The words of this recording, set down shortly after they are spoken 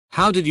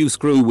How did you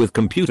screw with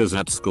computers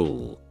at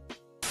school?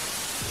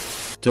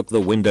 Took the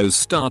Windows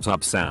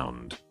startup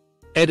sound.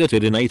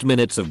 Edited in 8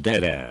 minutes of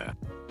dead air.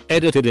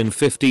 Edited in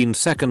 15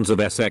 seconds of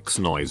SX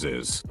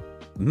noises.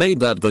 Made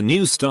that the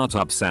new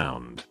startup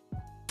sound.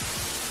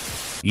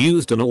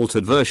 Used an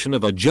altered version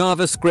of a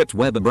JavaScript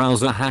web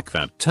browser hack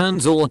that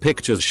turns all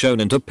pictures shown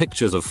into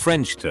pictures of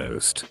French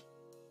toast.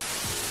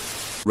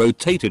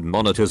 Rotated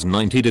monitors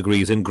 90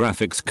 degrees in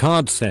graphics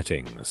card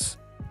settings.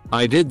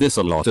 I did this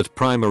a lot at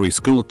primary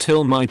school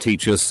till my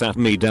teachers sat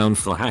me down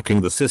for hacking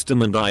the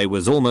system and I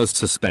was almost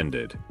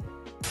suspended.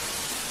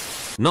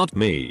 Not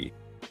me.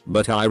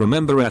 But I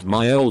remember at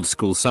my old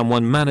school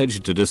someone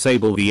managed to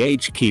disable the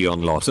H key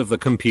on lots of the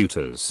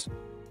computers.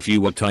 If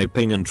you were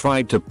typing and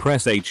tried to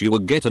press H, you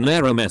would get an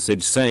error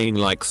message saying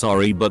like,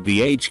 sorry, but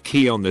the H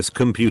key on this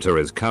computer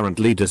is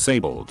currently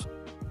disabled.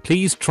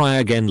 Please try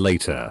again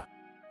later.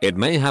 It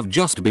may have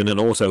just been an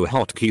auto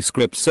hotkey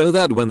script so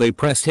that when they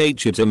pressed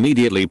H it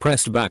immediately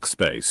pressed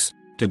backspace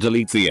to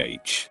delete the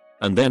H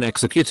and then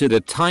executed a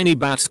tiny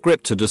bat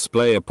script to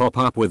display a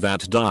pop-up with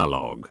that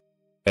dialogue.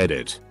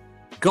 Edit.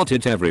 Got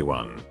it,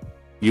 everyone?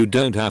 You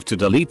don't have to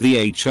delete the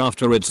H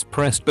after it's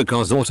pressed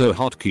because auto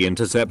hotkey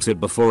intercepts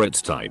it before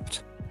it's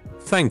typed.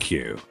 Thank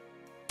you.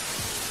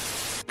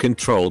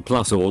 Control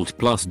plus Alt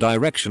plus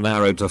direction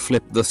arrow to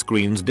flip the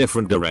screen's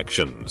different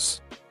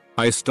directions.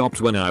 I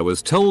stopped when I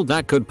was told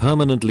that could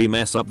permanently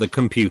mess up the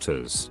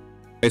computers.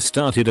 I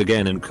started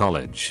again in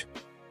college.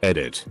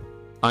 Edit.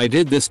 I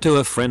did this to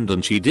a friend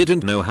and she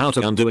didn't know how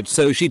to undo it,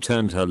 so she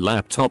turned her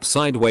laptop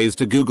sideways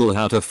to Google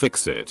how to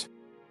fix it.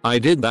 I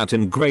did that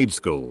in grade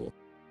school.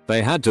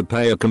 They had to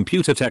pay a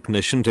computer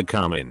technician to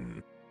come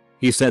in.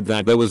 He said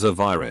that there was a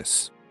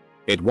virus.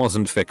 It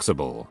wasn't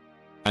fixable.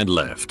 And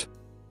left.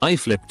 I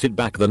flipped it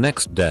back the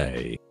next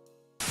day.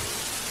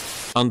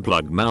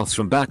 Unplug mouse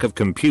from back of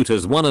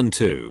computers 1 and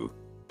 2.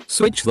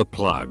 Switch the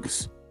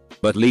plugs.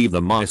 But leave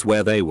the mice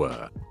where they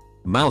were.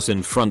 Mouse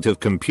in front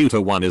of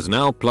computer 1 is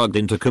now plugged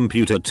into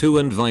computer 2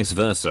 and vice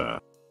versa.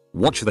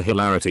 Watch the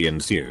hilarity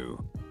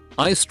ensue.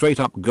 I straight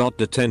up got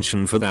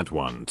detention for that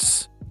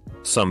once.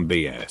 Some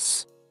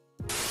BS.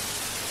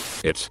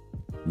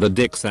 The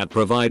dicks that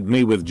provide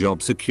me with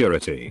job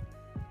security.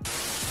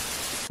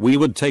 We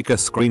would take a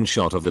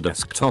screenshot of the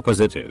desktop as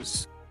it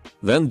is.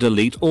 Then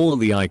delete all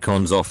the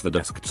icons off the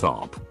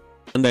desktop.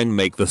 And then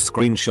make the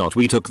screenshot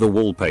we took the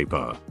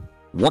wallpaper.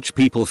 Watch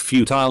people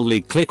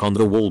futilely click on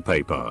the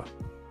wallpaper.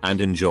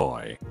 And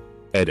enjoy.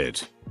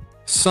 Edit.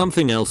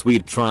 Something else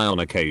we'd try on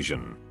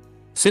occasion.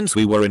 Since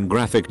we were in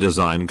graphic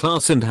design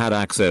class and had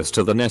access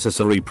to the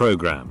necessary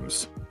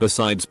programs,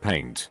 besides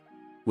Paint,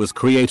 was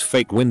create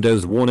fake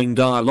Windows warning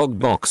dialog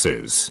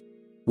boxes.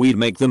 We'd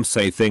make them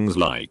say things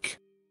like,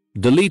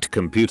 delete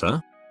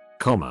computer,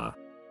 comma,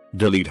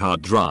 delete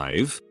hard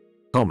drive,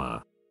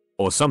 comma,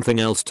 or something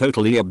else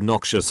totally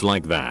obnoxious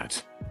like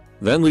that.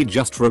 Then we'd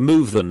just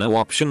remove the no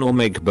option or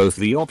make both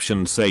the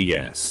options say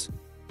yes.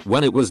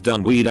 When it was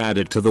done, we'd add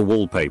it to the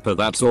wallpaper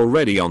that's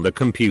already on the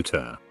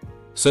computer,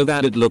 so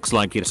that it looks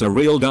like it's a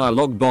real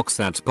dialog box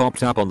that's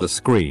popped up on the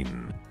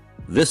screen.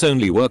 This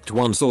only worked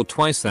once or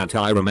twice that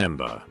I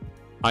remember.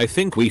 I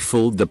think we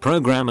fooled the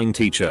programming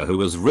teacher, who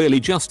was really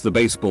just the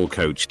baseball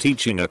coach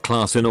teaching a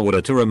class in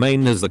order to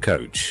remain as the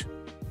coach.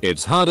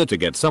 It's harder to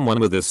get someone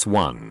with this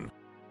one,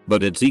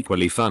 but it's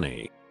equally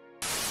funny.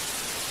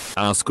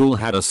 Our school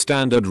had a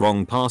standard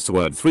wrong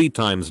password 3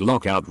 times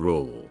lockout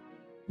rule.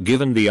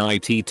 Given the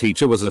IT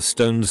teacher was a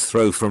stone's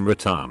throw from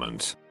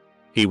retirement,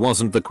 he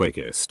wasn't the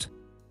quickest.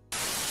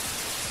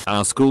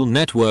 Our school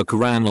network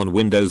ran on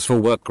Windows for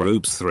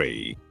Workgroups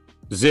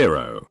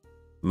 3.0.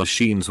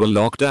 Machines were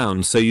locked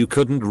down so you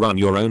couldn't run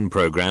your own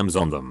programs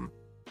on them.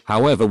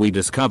 However, we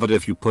discovered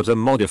if you put a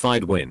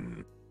modified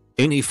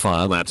WinINI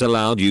file that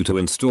allowed you to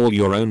install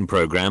your own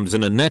programs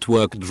in a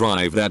network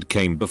drive that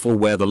came before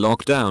where the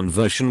lockdown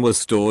version was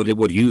stored, it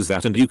would use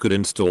that and you could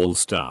install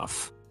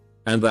stuff.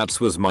 And that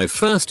was my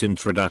first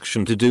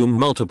introduction to Doom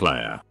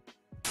multiplayer.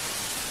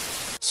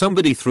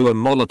 Somebody threw a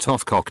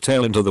Molotov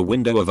cocktail into the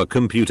window of a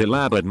computer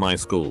lab at my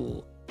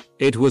school.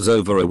 It was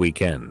over a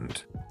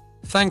weekend,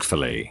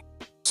 thankfully,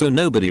 so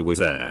nobody was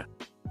there.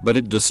 But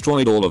it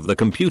destroyed all of the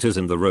computers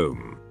in the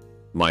room.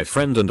 My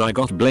friend and I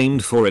got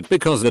blamed for it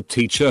because the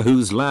teacher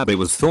whose lab it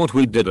was thought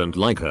we didn't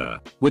like her,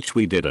 which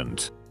we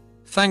didn't.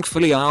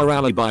 Thankfully, our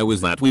alibi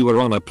was that we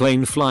were on a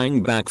plane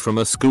flying back from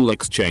a school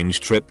exchange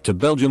trip to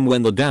Belgium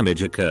when the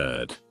damage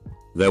occurred.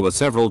 There were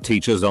several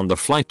teachers on the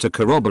flight to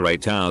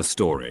corroborate our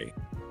story.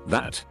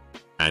 That,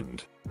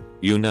 and,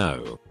 you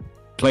know,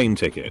 plane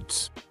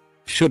tickets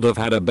should have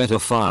had a better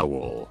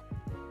firewall.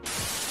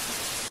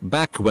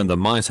 Back when the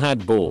mice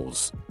had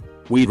balls,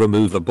 we'd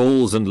remove the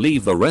balls and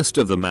leave the rest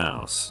of the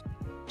mouse.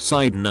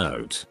 Side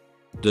note,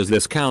 does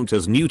this count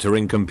as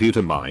neutering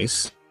computer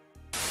mice?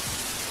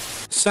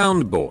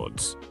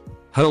 Soundboards.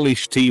 Holy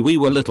shit, we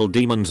were little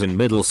demons in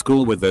middle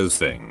school with those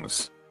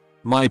things.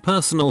 My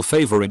personal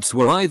favorites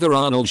were either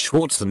Arnold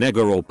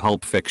Schwarzenegger or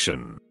Pulp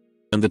Fiction.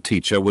 And the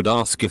teacher would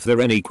ask if there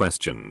any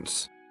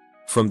questions.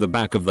 From the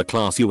back of the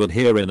class you would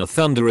hear in a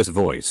thunderous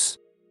voice,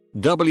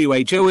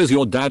 WHO is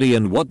your daddy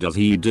and what does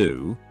he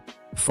do?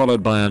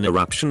 Followed by an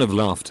eruption of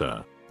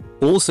laughter.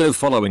 Also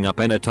following up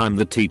anytime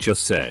the teacher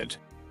said,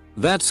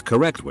 "That's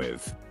correct"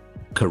 with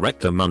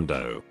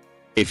correctamundo.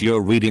 If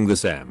you're reading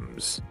this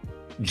M's.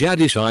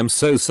 Jadish, I'm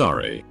so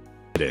sorry.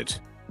 Edit.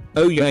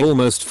 Oh yeah,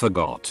 almost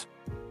forgot.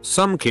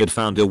 Some kid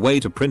found a way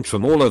to print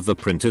from all of the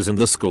printers in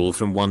the school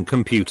from one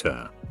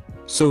computer.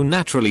 So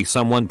naturally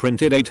someone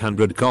printed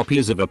 800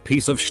 copies of a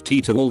piece of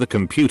shit to all the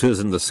computers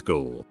in the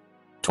school.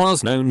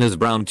 'Twas known as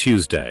Brown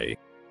Tuesday.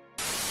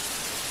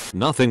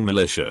 Nothing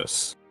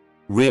malicious.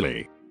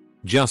 Really.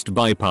 Just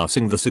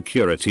bypassing the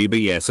security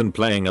BS and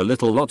playing a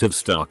little lot of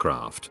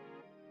StarCraft.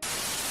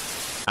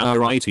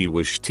 Our IT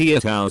was shitty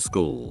at our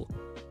school.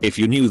 If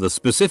you knew the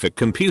specific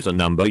computer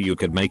number you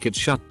could make it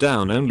shut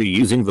down only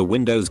using the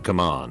Windows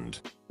command.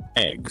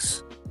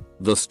 Eggs.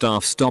 The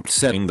staff stopped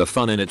setting the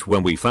fun in it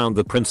when we found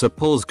the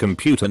principal's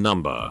computer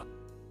number.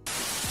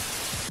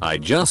 I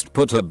just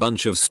put a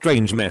bunch of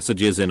strange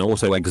messages in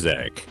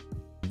autoexec.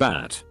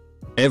 Bat.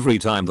 Every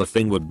time the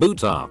thing would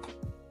boot up.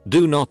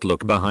 Do not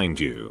look behind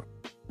you.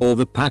 Or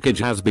the package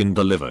has been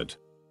delivered.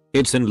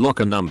 It's in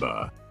locker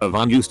number, of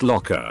unused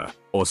locker,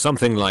 or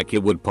something like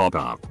it would pop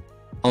up.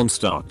 On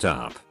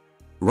startup.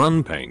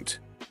 Run paint.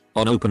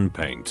 On open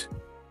paint.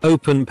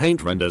 Open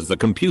paint renders the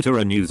computer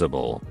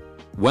unusable.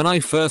 When I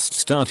first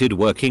started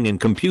working in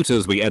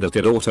computers we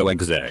edited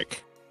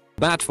autoexec.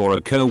 Bat for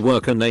a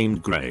co-worker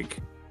named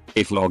Greg.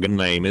 If login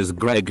name is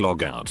Greg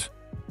logout.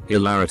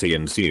 Hilarity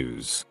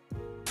ensues.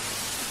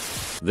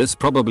 This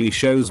probably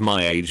shows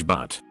my age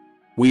but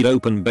we'd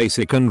open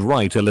BASIC and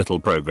write a little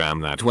program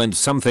that went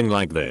something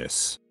like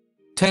this.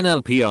 10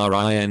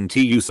 LPRINT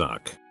you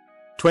suck.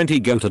 20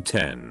 go to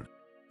 10.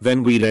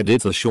 Then we'd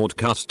edit the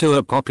shortcut to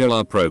a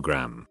popular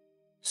program.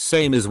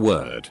 Same as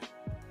Word.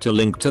 To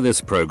link to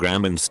this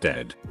program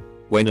instead.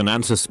 When an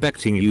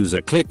unsuspecting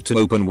user clicked to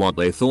open what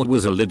they thought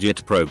was a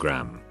legit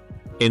program.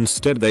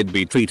 Instead they'd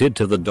be treated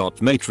to the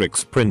dot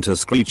matrix printer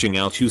screeching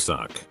out "You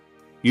suck.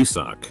 You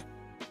suck.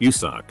 You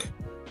suck."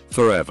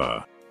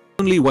 Forever.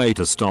 Only way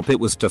to stop it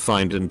was to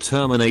find and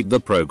terminate the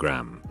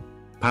program.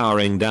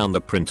 Powering down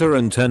the printer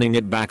and turning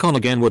it back on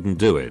again wouldn't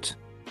do it.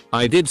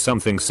 I did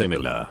something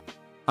similar.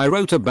 I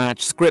wrote a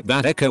batch script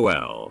that echo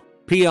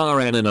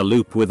LPRN in a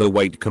loop with a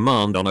wait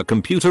command on a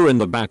computer in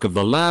the back of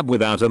the lab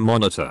without a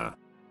monitor.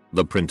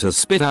 The printer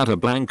spit out a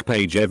blank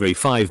page every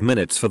 5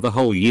 minutes for the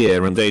whole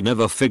year and they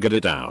never figured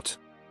it out.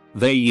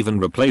 They even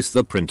replaced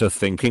the printer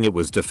thinking it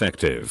was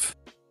defective.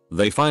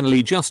 They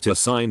finally just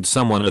assigned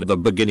someone at the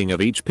beginning of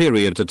each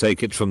period to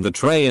take it from the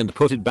tray and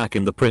put it back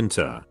in the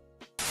printer.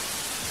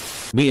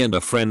 Me and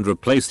a friend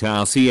replaced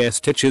our CS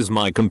Stitches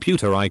my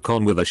computer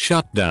icon with a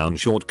shutdown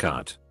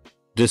shortcut.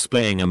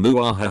 Displaying a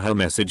muahaha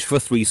message for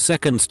 3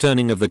 seconds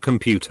turning of the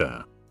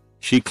computer.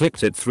 She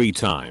clicked it 3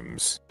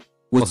 times.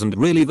 Wasn't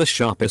really the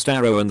sharpest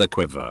arrow in the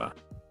quiver.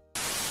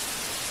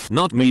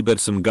 Not me but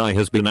some guy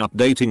has been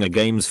updating a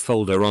games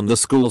folder on the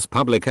school's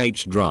public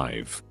H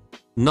drive.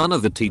 None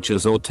of the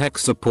teachers or tech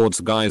supports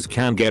guys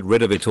can get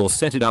rid of it or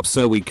set it up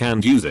so we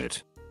can't use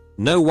it.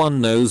 No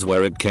one knows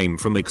where it came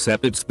from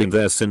except it's been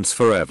there since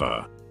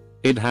forever.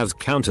 It has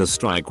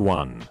Counter-Strike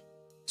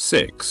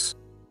 1.6.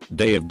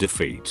 Day of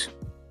Defeat.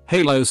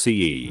 Halo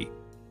CE.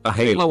 A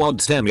Halo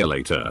odds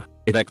emulator.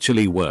 It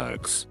actually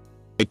works.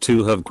 I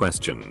too have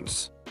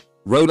questions.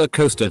 Roller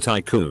Coaster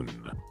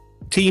Tycoon.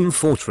 Team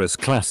Fortress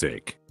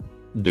Classic.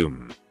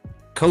 Doom.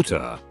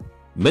 Kota.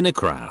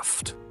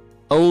 Minecraft.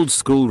 Old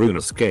School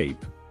RuneScape.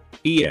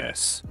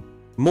 ES.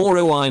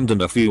 Morrowind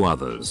and a few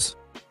others.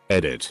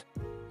 Edit.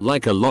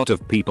 Like a lot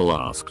of people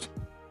asked.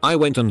 I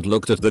went and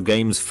looked at the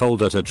games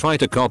folder to try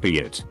to copy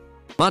it.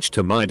 Much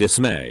to my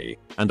dismay,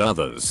 and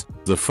others,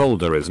 the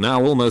folder is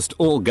now almost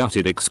all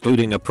gutted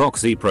excluding a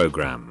proxy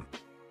program.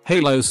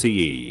 Halo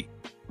CE.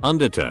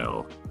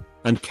 Undertale.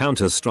 And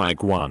Counter-Strike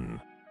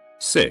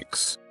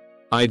 1.6.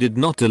 I did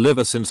not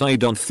deliver since I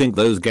don't think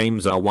those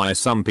games are why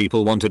some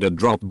people wanted a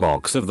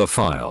Dropbox of the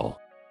file.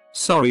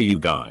 Sorry you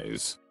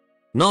guys.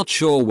 Not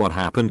sure what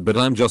happened but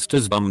I'm just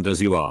as bummed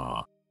as you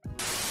are.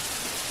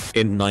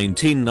 In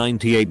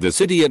 1998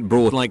 this idiot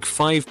brought like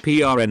 5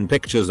 PRN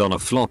pictures on a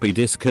floppy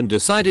disk and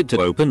decided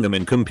to open them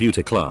in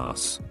computer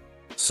class.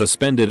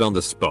 Suspended on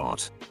the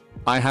spot.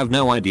 I have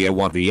no idea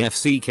what the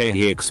FCK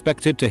he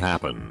expected to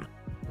happen.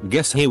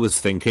 Guess he was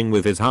thinking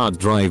with his hard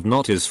drive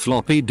not his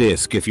floppy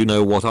disk if you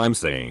know what I'm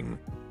saying.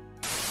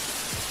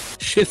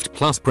 Shift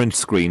plus print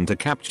screen to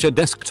capture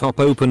desktop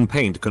open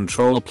paint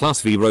Control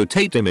plus V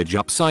rotate image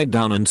upside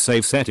down and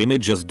save set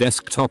image as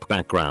desktop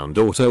background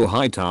auto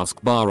high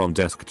taskbar on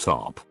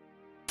desktop.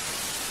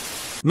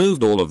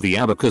 Moved all of the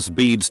abacus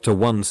beads to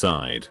one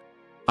side.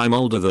 I'm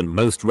older than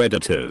most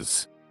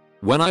Redditors.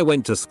 When I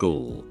went to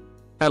school,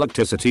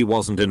 electricity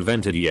wasn't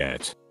invented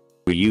yet.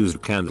 We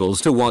used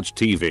candles to watch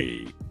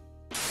TV.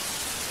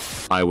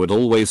 I would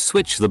always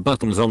switch the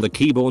buttons on the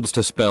keyboards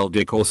to spell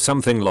dick or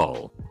something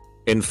lol.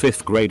 In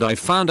 5th grade I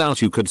found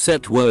out you could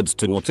set words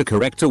to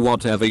autocorrect to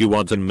whatever you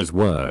want in Ms.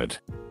 Word.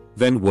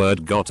 Then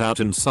word got out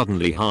and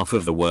suddenly half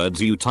of the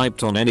words you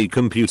typed on any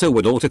computer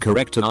would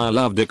autocorrect to I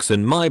love dicks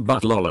in my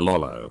butt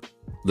lolololo.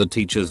 The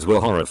teachers were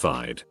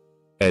horrified.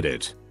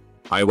 Edit.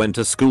 I went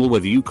to school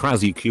with you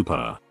crazy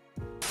Cooper.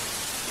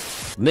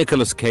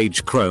 Nicolas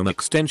Cage Chrome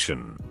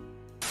extension.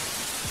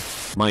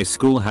 My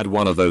school had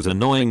one of those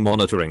annoying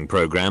monitoring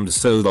programs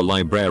so the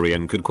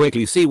librarian could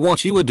quickly see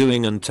what you were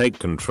doing and take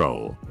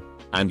control.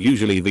 And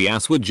usually the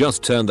ass would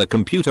just turn the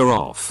computer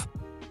off.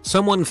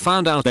 Someone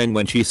found out then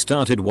when she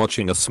started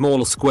watching a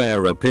small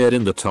square appeared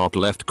in the top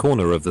left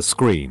corner of the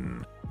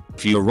screen.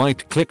 If you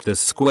right click this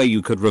square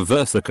you could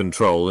reverse the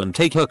control and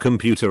take her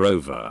computer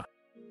over.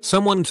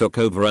 Someone took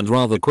over and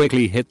rather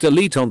quickly hit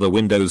delete on the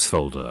Windows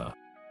folder.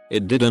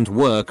 It didn't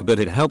work but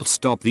it helped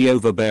stop the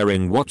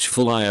overbearing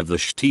watchful eye of the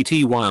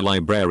shttty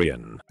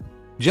librarian.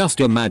 Just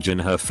imagine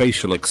her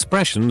facial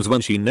expressions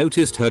when she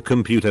noticed her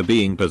computer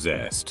being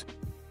possessed.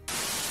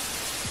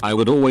 I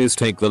would always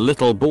take the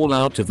little ball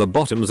out of the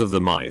bottoms of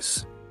the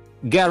mice.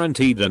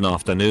 Guaranteed an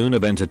afternoon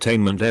of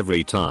entertainment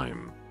every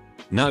time.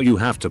 Now you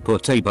have to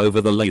put tape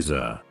over the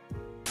laser.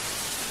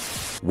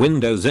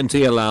 Windows NT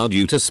allowed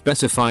you to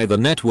specify the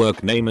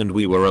network name and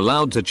we were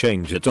allowed to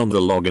change it on the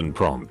login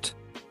prompt.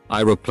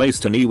 I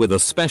replaced an E with a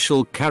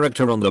special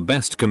character on the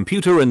best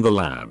computer in the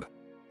lab,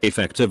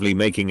 effectively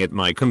making it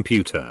my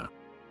computer.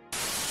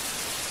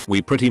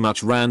 We pretty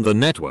much ran the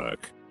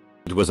network.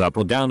 It was up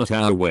or down at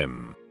our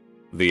whim.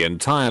 The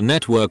entire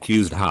network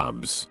used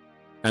hubs.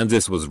 And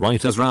this was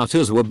right as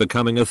routers were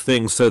becoming a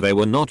thing so they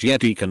were not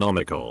yet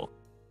economical.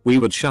 We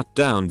would shut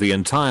down the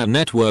entire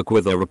network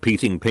with a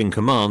repeating ping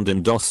command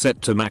in DOS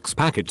set to max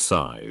packet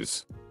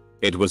size.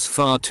 It was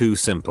far too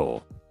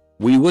simple.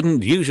 We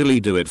wouldn't usually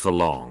do it for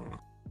long.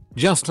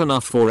 Just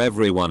enough for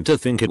everyone to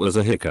think it was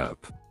a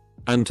hiccup.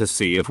 And to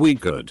see if we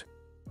could.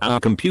 Our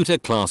computer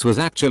class was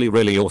actually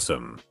really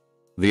awesome.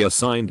 The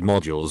assigned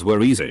modules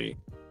were easy.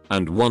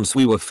 And once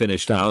we were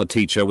finished our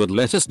teacher would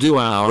let us do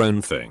our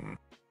own thing.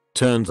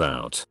 Turns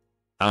out,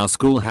 our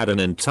school had an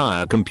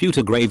entire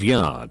computer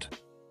graveyard.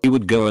 We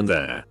would go in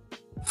there,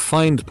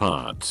 find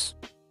parts,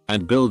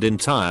 and build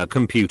entire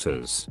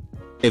computers.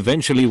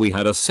 Eventually we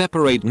had a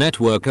separate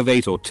network of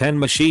 8 or 10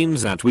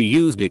 machines that we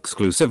used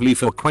exclusively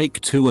for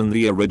Quake 2 and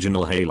the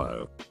original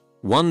Halo.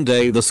 One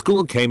day the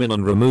school came in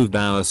and removed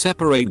our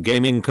separate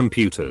gaming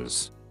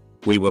computers.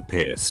 We were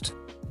pissed.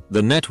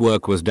 The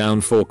network was down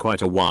for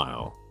quite a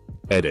while.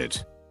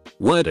 Edit.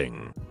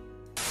 Wording.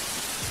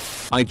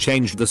 I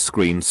changed the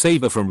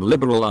screensaver from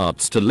liberal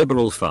arts to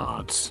liberal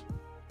farts.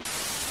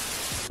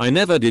 I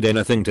never did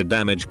anything to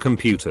damage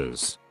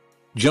computers.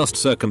 Just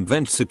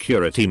circumvent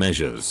security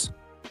measures.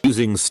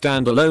 Using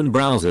standalone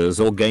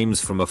browsers or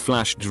games from a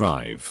flash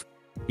drive.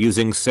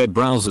 Using said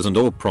browsers and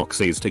or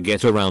proxies to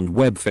get around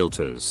web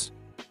filters.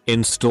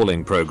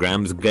 Installing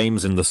programs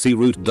games in the C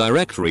root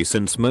directory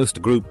since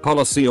most group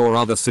policy or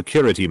other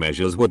security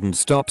measures wouldn't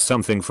stop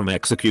something from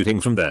executing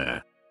from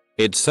there.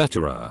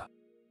 Etc.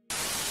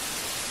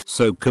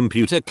 So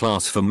computer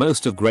class for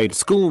most of grade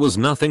school was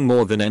nothing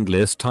more than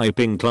endless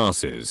typing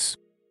classes.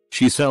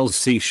 She sells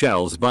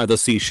seashells by the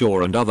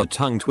seashore and other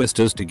tongue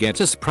twisters to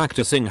get us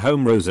practicing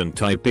home rows and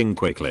typing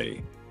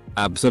quickly.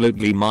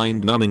 Absolutely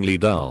mind-numbingly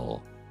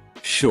dull.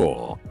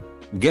 Sure.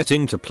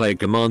 Getting to play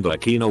Commander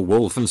Kino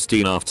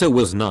Wolfenstein after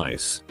was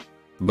nice.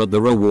 But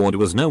the reward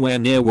was nowhere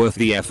near worth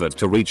the effort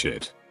to reach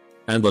it.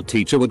 And the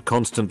teacher would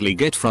constantly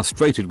get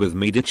frustrated with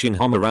me ditching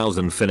homorows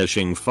and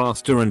finishing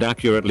faster and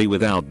accurately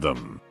without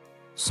them.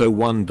 So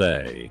one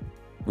day,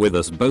 with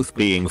us both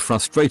being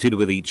frustrated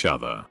with each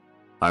other,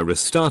 I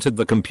restarted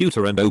the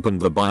computer and opened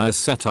the BIOS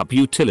setup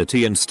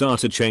utility and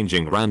started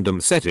changing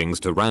random settings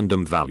to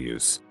random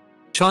values.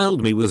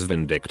 Child me was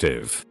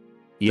vindictive.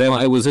 Yeah,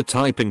 I was a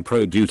typing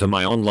pro due to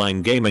my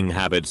online gaming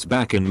habits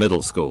back in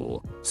middle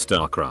school,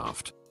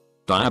 StarCraft,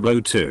 Diablo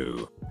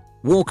 2,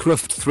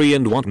 Warcraft 3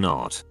 and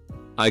whatnot.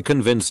 I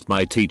convinced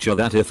my teacher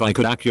that if I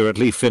could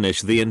accurately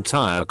finish the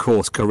entire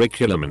course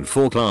curriculum in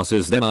 4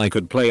 classes then I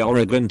could play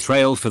Oregon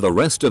Trail for the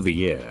rest of the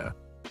year.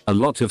 A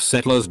lot of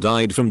settlers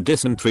died from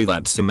dysentery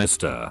that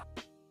semester.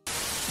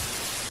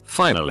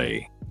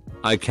 Finally,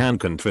 I can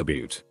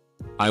contribute.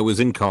 I was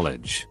in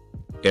college.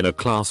 In a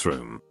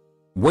classroom.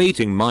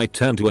 Waiting my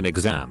turn to an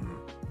exam.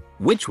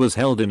 Which was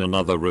held in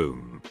another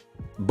room.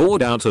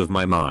 Bored out of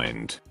my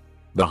mind.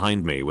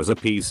 Behind me was a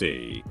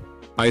PC.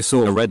 I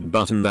saw a red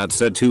button that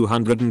said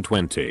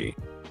 220.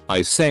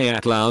 I say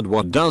out loud,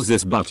 what does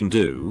this button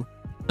do?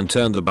 And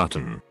turn the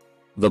button.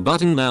 The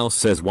button now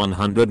says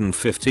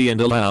 150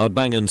 and a loud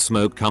bang and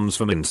smoke comes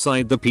from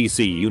inside the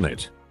PC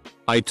unit.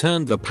 I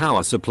turned the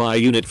power supply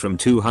unit from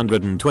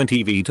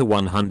 220V to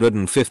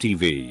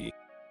 150V.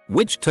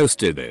 Which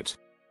toasted it.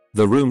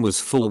 The room was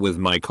full with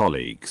my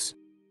colleagues.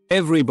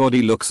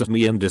 Everybody looks at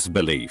me in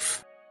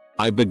disbelief.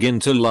 I begin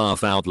to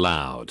laugh out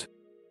loud.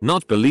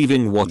 Not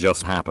believing what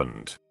just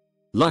happened.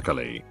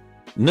 Luckily,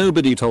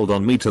 nobody told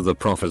on me to the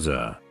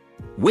professor.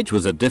 Which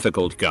was a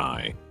difficult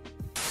guy.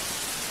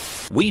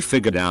 We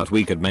figured out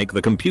we could make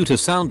the computer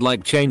sound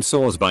like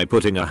chainsaws by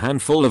putting a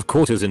handful of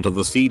quarters into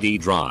the CD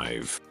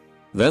drive.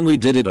 Then we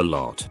did it a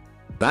lot.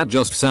 That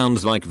just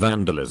sounds like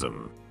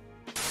vandalism.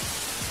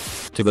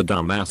 To the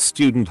dumbass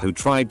student who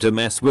tried to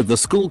mess with the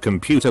school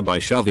computer by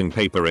shoving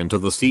paper into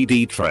the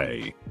CD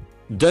tray.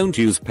 Don't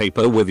use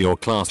paper with your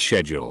class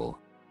schedule.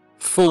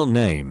 Full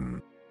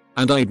name.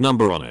 And ID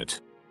number on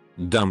it.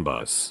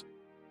 Dumbus.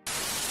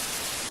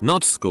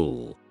 Not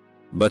school.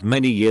 But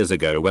many years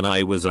ago when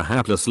I was a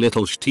hapless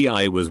little shitty,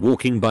 I was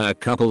walking by a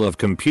couple of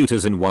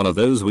computers in one of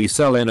those we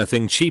sell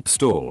anything cheap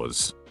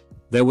stores.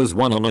 There was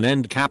one on an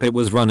end cap, it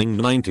was running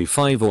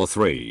 95 or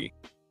 3.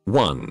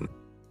 1.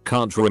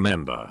 Can't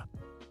remember.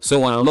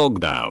 So I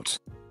logged out,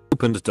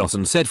 opened DOS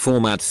and said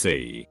format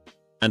C,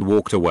 and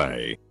walked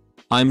away.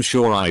 I'm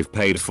sure I've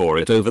paid for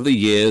it over the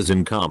years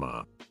in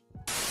karma.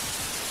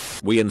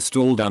 We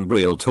installed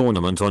Unreal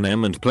Tournament on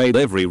M and played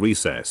every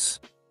recess.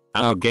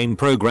 Our game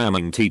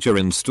programming teacher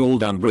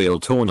installed Unreal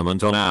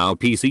Tournament on our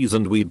PCs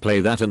and we'd play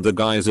that in the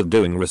guise of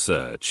doing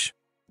research.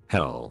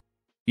 Hell.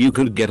 You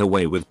could get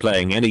away with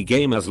playing any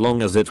game as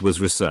long as it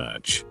was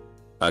research.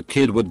 A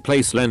kid would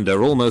play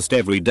Slender almost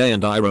every day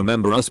and I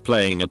remember us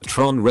playing a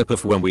Tron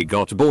ripoff when we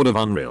got bored of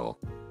Unreal.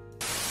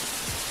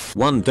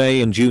 One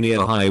day in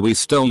junior high we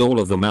stole all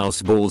of the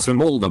mouse balls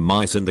from all the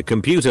mice in the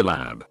computer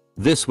lab.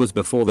 This was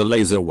before the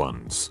laser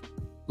ones.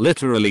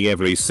 Literally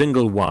every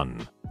single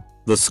one.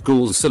 The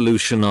school's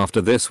solution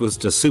after this was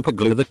to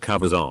superglue the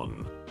covers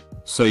on.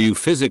 So you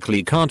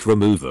physically can't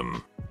remove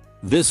them.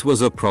 This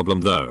was a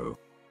problem though.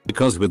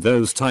 Because with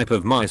those type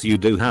of mice you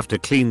do have to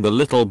clean the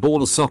little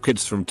ball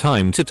sockets from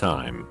time to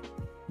time.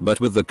 But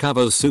with the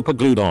covers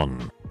superglued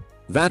on,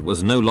 that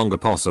was no longer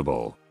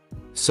possible.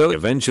 So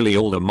eventually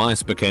all the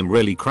mice became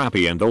really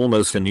crappy and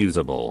almost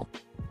unusable.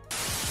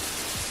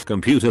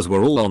 Computers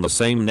were all on the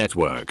same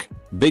network.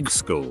 Big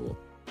school.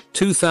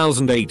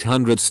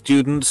 2,800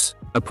 students,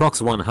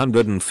 approx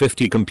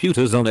 150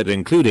 computers on it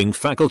including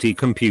faculty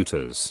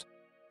computers.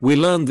 We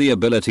learned the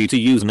ability to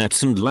use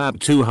nets and lab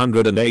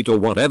 208 or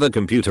whatever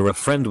computer a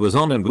friend was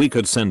on and we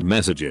could send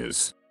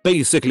messages,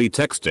 basically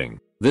texting.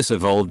 This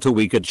evolved to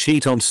we could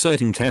cheat on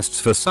certain tests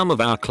for some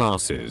of our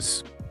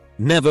classes.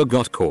 Never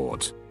got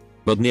caught.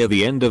 But near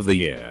the end of the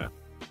year,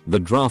 the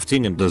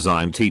drafting and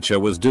design teacher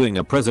was doing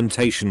a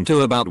presentation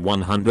to about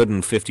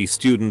 150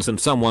 students and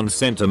someone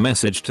sent a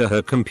message to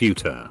her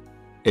computer.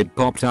 It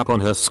popped up on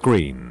her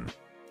screen.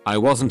 I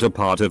wasn't a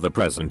part of the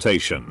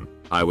presentation.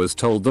 I was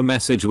told the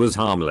message was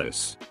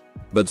harmless.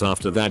 But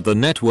after that the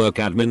network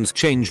admins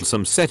changed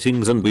some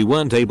settings and we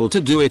weren't able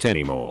to do it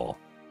anymore.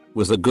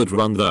 Was a good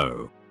run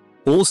though.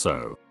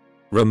 Also,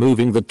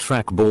 removing the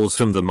trackballs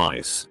from the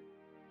mice.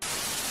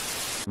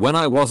 When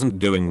I wasn't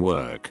doing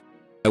work,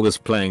 I was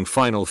playing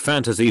Final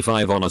Fantasy V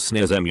on a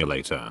SNES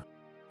emulator.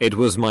 It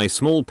was my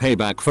small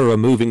payback for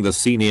removing the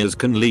seniors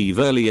can leave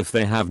early if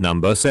they have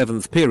number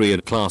 7th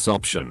period class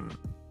option.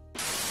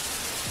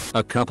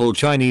 A couple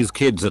Chinese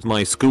kids at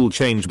my school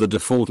changed the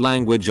default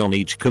language on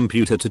each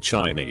computer to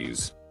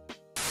Chinese.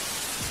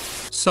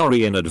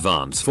 Sorry in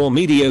advance for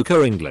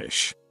mediocre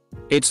English.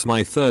 It's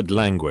my third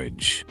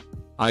language.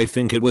 I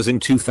think it was in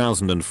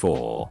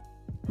 2004.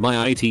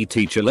 My IT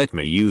teacher let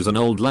me use an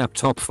old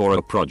laptop for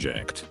a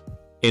project.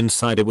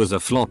 Inside it was a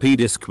floppy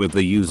disk with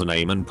the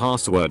username and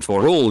password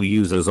for all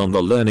users on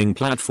the learning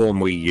platform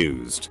we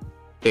used,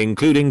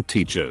 including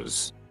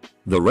teachers.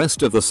 The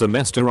rest of the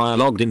semester I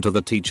logged into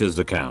the teachers'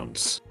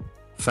 accounts,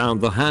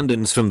 found the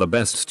hand-ins from the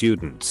best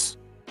students,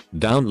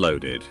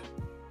 downloaded,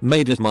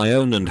 made it my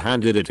own and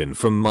handed it in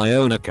from my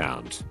own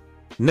account.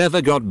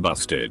 Never got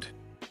busted.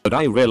 But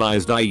I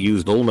realized I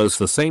used almost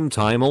the same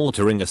time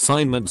altering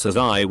assignments as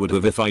I would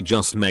have if I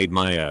just made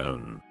my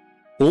own.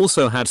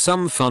 Also had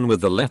some fun with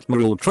the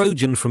Letmural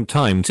Trojan from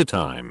time to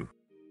time.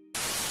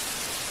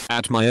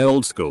 At my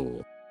old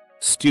school,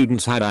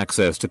 students had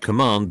access to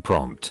command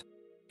prompt.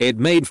 It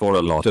made for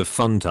a lot of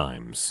fun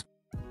times.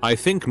 I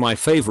think my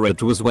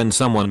favorite was when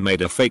someone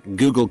made a fake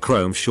Google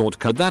Chrome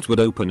shortcut that would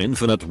open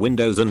infinite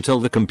windows until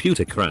the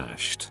computer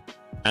crashed,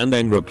 and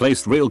then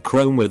replaced real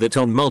Chrome with it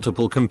on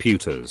multiple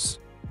computers.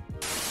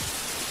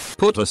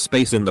 Put a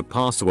space in the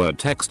password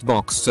text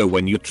box so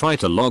when you try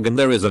to log in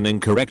there is an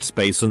incorrect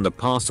space and the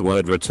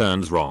password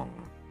returns wrong.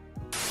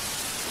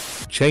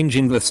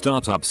 Changing the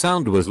startup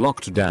sound was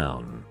locked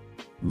down,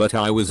 but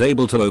I was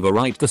able to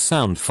overwrite the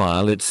sound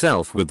file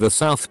itself with the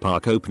South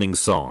Park opening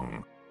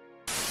song.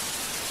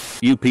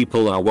 You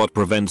people are what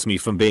prevents me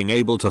from being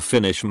able to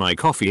finish my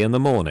coffee in the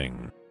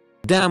morning.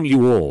 Damn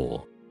you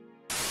all.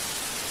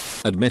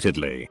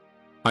 Admittedly,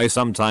 I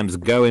sometimes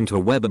go into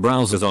web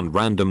browsers on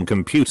random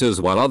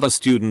computers while other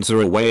students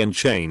are away and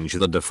change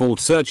the default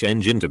search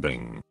engine to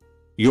Bing.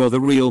 You're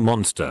the real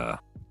monster.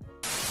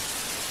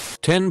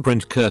 10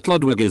 print Kurt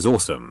Ludwig is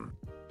awesome.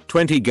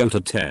 20 go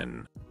to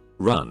 10.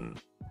 Run.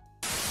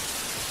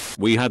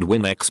 We had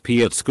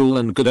WinXP at school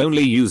and could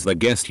only use the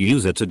guest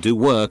user to do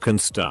work and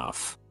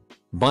stuff.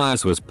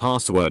 BIOS was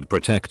password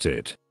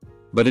protected,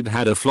 but it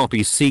had a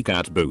floppy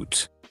CCAT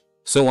boot.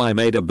 So I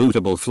made a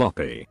bootable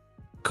floppy.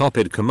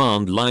 Copied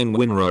command line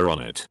WinRAR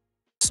on it.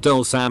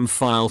 Stole SAM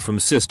file from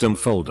system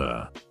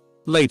folder.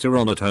 Later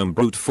on at home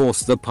brute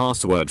forced the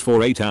password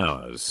for 8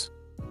 hours.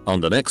 On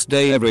the next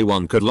day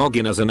everyone could log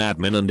in as an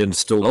admin and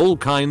install all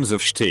kinds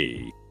of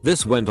shit.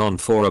 This went on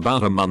for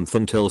about a month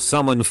until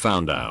someone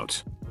found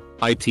out.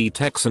 IT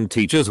techs and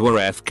teachers were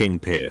f***ing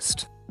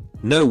pissed.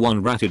 No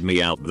one ratted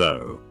me out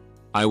though.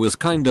 I was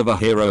kind of a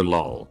hero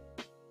lol.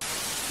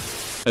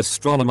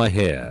 Astronomer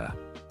here.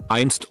 I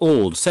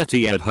installed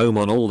SETI at home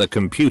on all the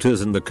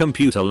computers in the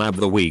computer lab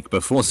the week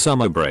before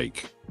summer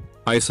break.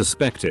 I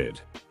suspected,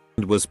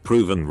 and was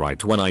proven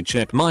right when I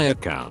checked my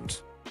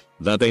account,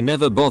 that they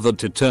never bothered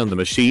to turn the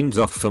machines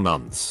off for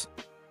months.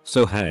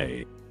 So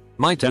hey,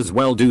 might as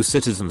well do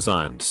citizen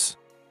science.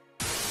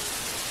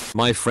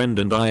 My friend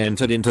and I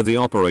entered into the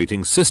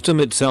operating system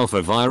itself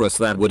a virus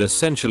that would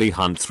essentially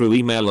hunt through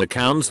email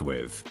accounts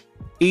with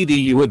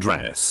edu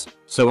address,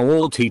 so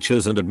all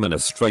teachers and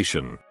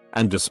administration,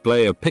 and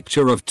display a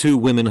picture of two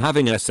women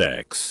having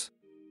sex.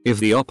 If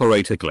the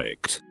operator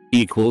clicked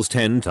equals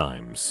 10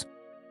 times,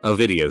 a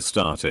video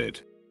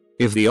started.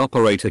 If the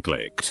operator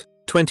clicked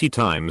 20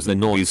 times, the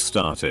noise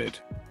started.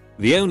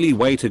 The only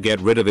way to get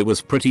rid of it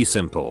was pretty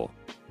simple.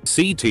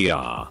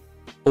 CTR.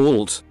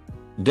 Alt.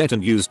 Det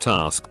and use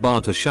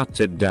taskbar to shut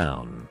it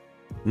down.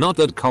 Not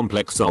that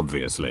complex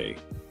obviously.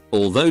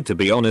 Although to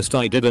be honest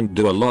I didn't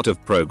do a lot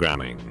of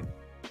programming.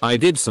 I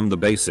did some of the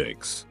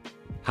basics.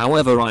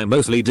 However, I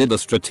mostly did the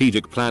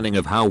strategic planning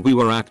of how we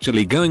were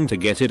actually going to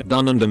get it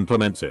done and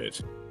implement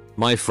it.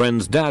 My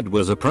friend's dad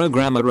was a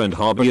programmer and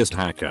hobbyist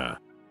hacker,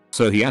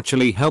 so he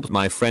actually helped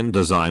my friend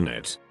design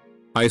it.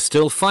 I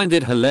still find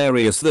it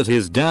hilarious that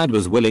his dad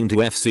was willing to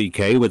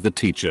FCK with the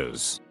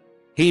teachers.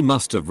 He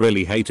must have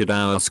really hated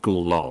our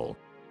school lol.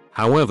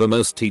 However,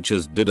 most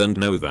teachers didn't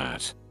know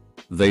that.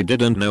 They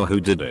didn't know who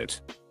did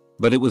it.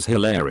 But it was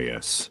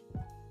hilarious.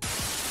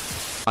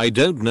 I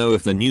don't know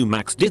if the new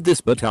Macs did this,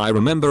 but I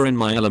remember in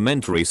my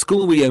elementary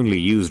school we only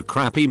used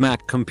crappy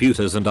Mac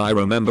computers, and I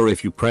remember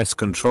if you press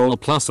Ctrl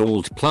plus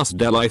Alt plus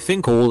Del I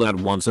think all at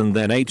once and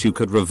then H, you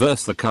could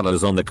reverse the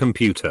colors on the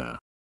computer.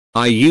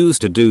 I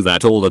used to do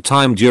that all the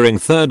time during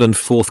 3rd and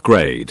 4th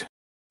grade.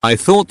 I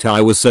thought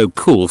I was so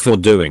cool for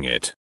doing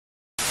it.